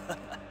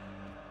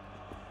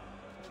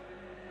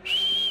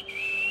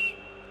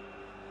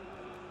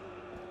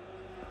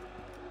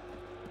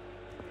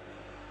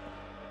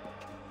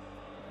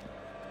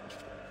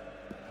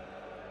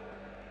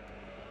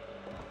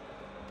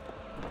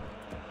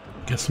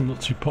 Guess I'm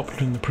not too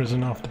popular in the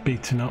prison after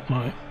beating up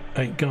my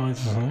 8 guys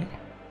or something.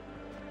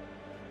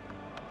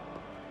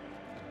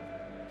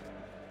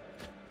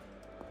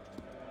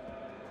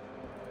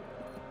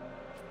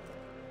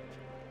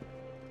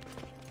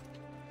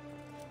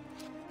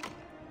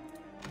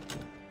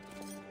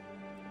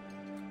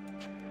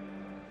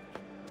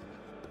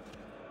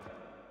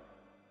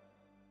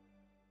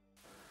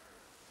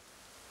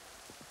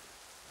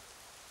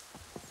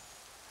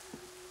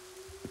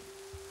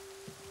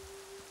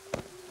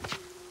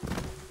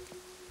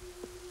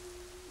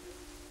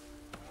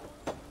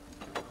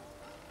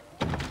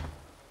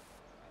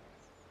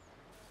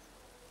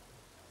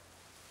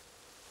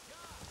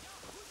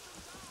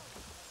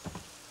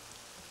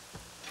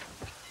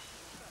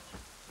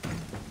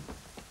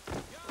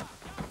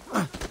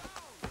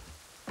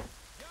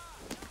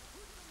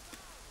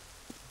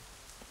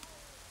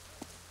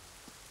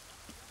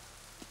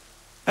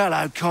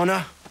 Hello,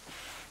 Connor.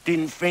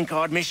 Didn't think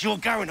I'd miss your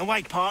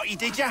going-away party,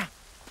 did ya?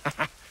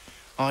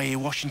 I hear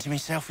Washington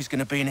himself is going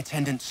to be in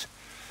attendance.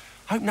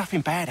 Hope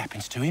nothing bad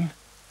happens to him.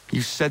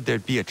 You said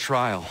there'd be a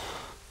trial.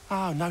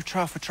 Oh, no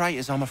trial for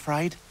traitors, I'm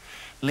afraid.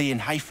 Lee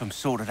and Haytham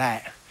sorted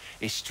that.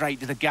 It's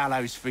straight to the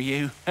gallows for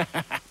you.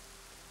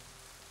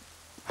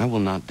 I will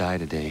not die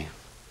today.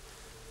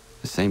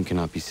 The same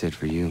cannot be said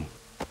for you.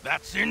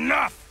 That's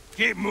enough!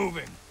 Keep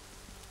moving.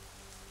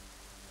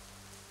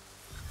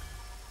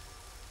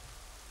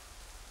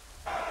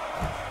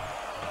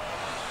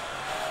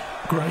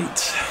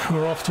 Great.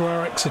 We're off to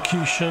our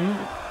execution.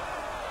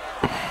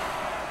 I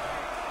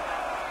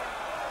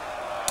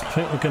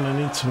think we're going to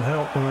need some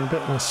help. We're in a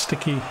bit of a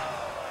sticky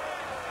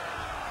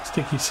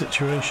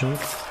situation.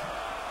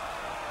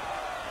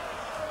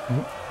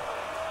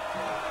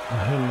 I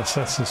heard an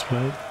assassin's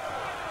blade.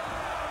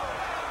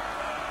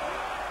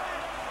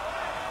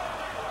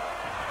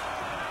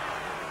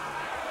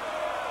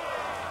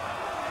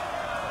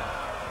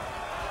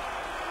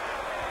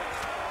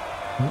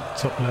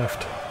 Top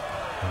left.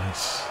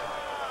 Nice.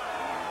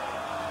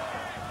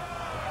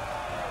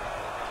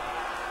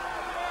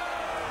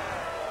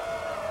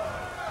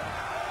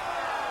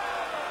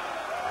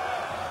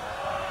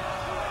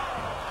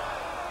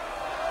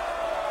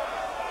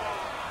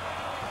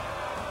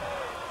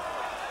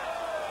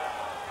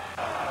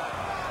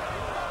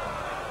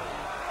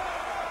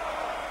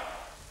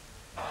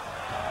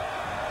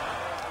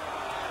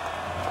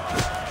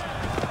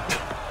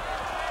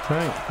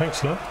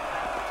 Thanks, love.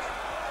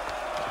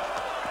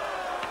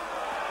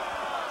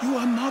 You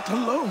are not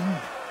alone.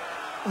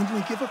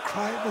 Only give a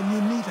cry when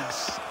you need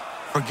us.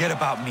 Forget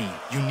about me.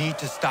 You need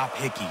to stop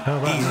Hickey.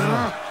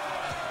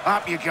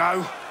 Up you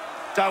go.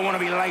 Don't want to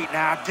be late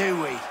now,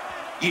 do we?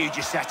 You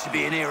just had to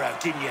be an hero,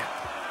 didn't you?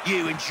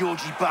 You and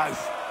Georgie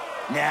both.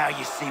 Now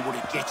you see what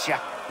it gets you.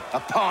 A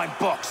pine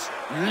box,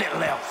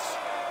 little else.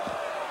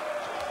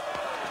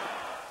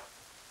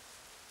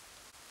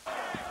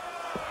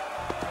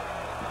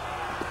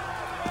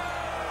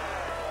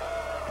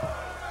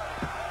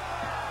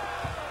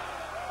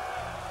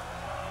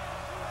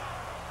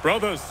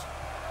 Brothers,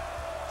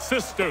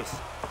 sisters,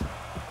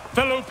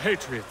 fellow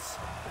patriots.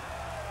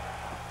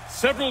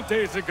 Several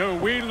days ago,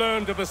 we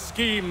learned of a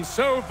scheme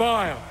so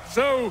vile,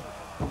 so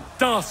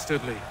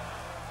dastardly,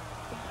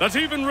 that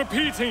even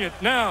repeating it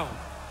now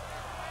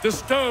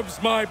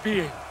disturbs my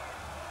being.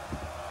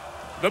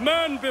 The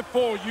man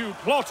before you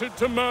plotted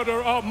to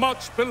murder our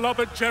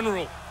much-beloved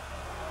general.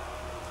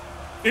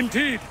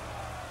 Indeed,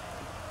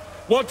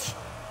 what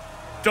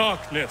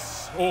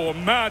darkness or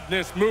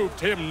madness moved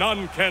him,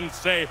 none can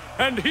say,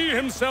 and he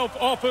himself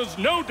offers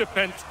no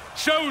defense,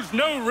 shows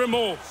no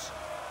remorse.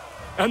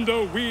 And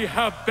though we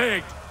have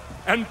begged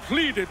and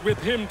pleaded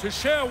with him to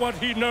share what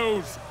he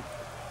knows,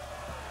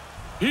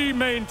 he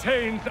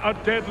maintains a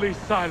deadly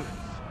silence.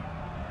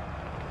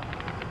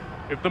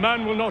 If the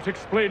man will not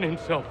explain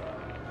himself,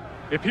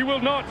 if he will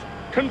not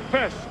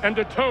confess and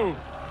atone,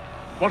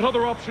 what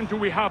other option do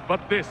we have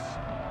but this?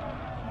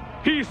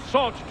 He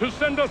sought to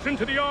send us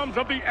into the arms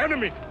of the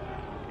enemy.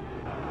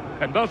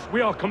 And thus we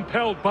are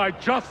compelled by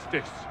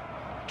justice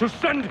to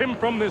send him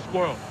from this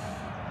world.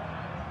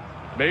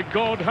 May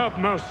God have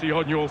mercy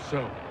on your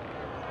soul.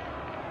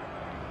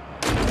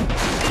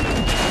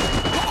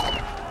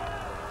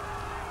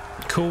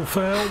 Cool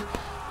fail.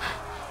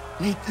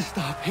 Need to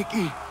stop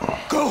Hickey.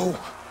 Go!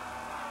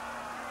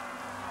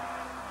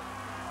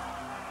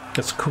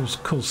 That's a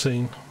cool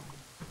scene.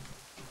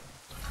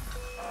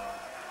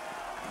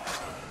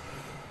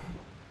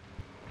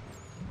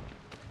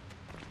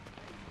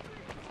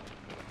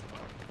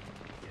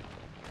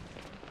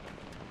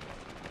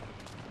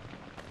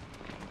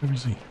 Where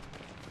is he?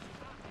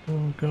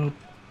 Oh god.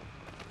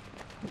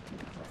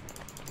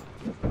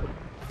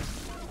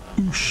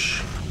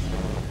 Oosh.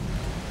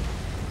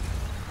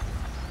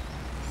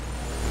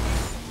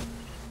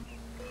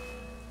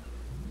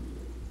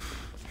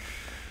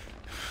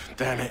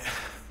 Damn it.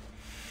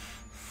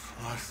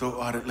 I thought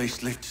I'd at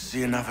least live to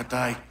see another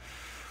day.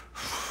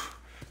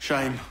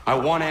 Shame. I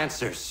want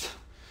answers.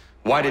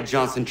 Why did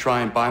Johnson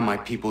try and buy my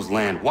people's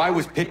land? Why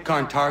was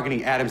PITCAIRN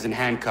targeting Adams and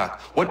Hancock?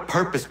 What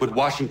purpose would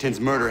Washington's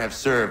murder have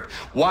served?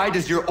 Why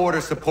does your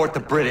order support the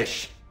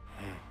British?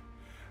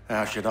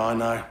 How should I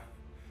know?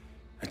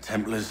 The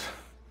Templars,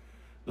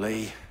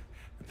 Lee,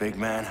 the big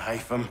man,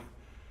 Haytham,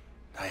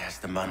 they has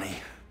the money.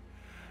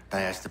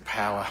 They has the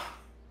power.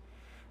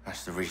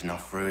 That's the reason I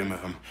threw in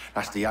with them.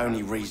 That's the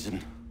only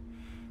reason.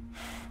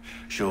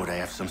 Sure, they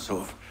have some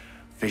sort of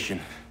vision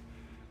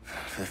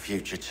for the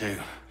future, too.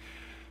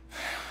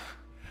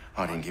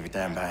 I didn't give a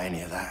damn about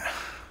any of that.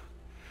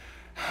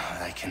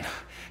 They can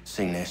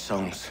sing their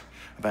songs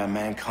about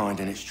mankind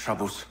and its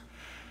troubles.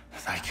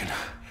 They can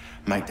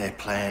make their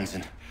plans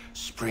and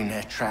spring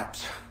their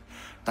traps.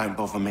 Don't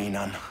bother me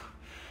none.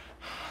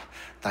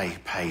 They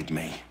paid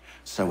me,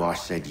 so I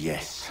said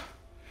yes.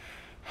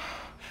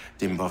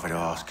 Didn't bother to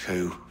ask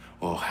who,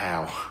 or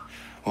how,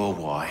 or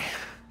why.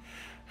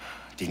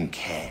 didn't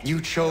care.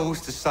 You chose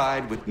to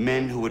side with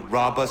men who would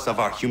rob us of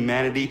our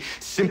humanity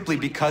simply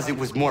because it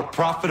was more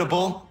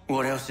profitable?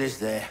 What else is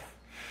there?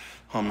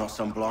 I'm not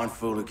some blind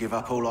fool to give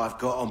up all I've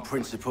got on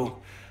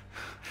principle.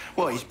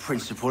 What is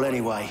principle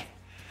anyway?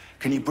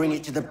 Can you bring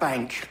it to the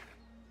bank?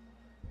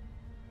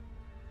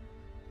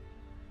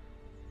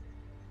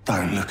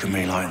 Don't look at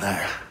me like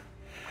that.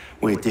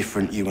 We're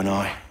different, you and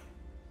I.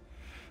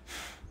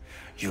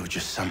 You're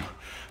just some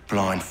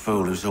blind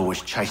fool who's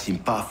always chasing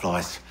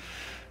butterflies.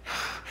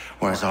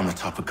 Whereas I'm the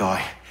type of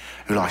guy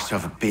who likes to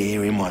have a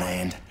beer in one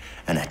hand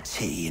and a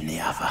tea in the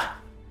other.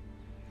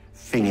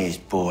 Thing is,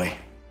 boy,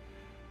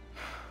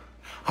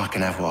 I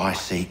can have what I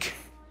seek.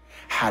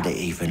 Had it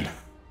even.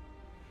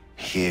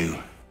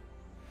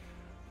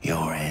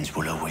 Your hands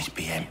will always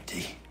be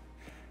empty.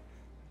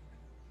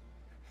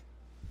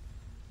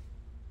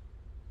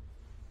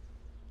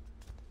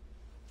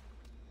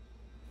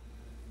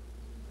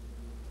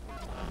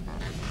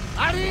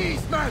 At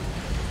ease, man!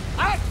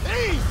 At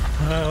ease!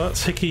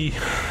 That's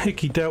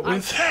Hickey dealt with. I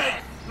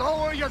said,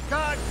 lower your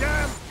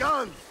goddamn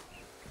guns!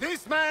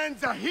 This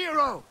man's a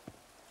hero!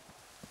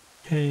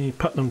 Hey,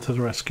 Putnam to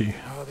the rescue.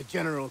 Oh, the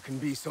General can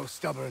be so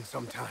stubborn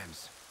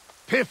sometimes.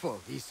 Piffle,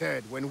 he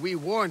said, when we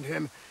warned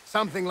him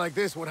something like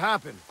this would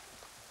happen.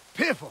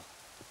 Piffle!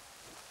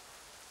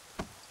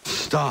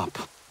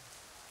 Stop.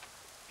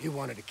 He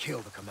wanted to kill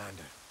the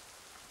commander.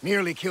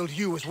 Nearly killed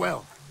you as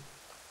well.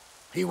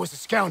 He was a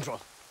scoundrel.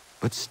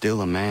 But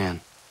still a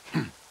man.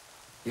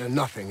 You're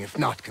nothing if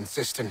not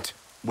consistent.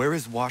 Where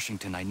is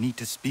Washington? I need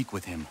to speak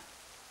with him.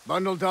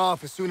 Bundled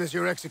off as soon as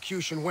your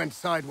execution went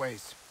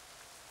sideways.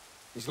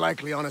 He's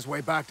likely on his way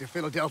back to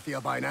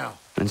Philadelphia by now.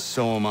 And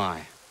so am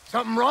I.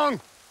 Something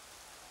wrong?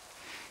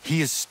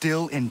 He is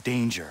still in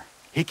danger.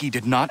 Hickey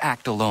did not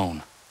act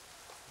alone.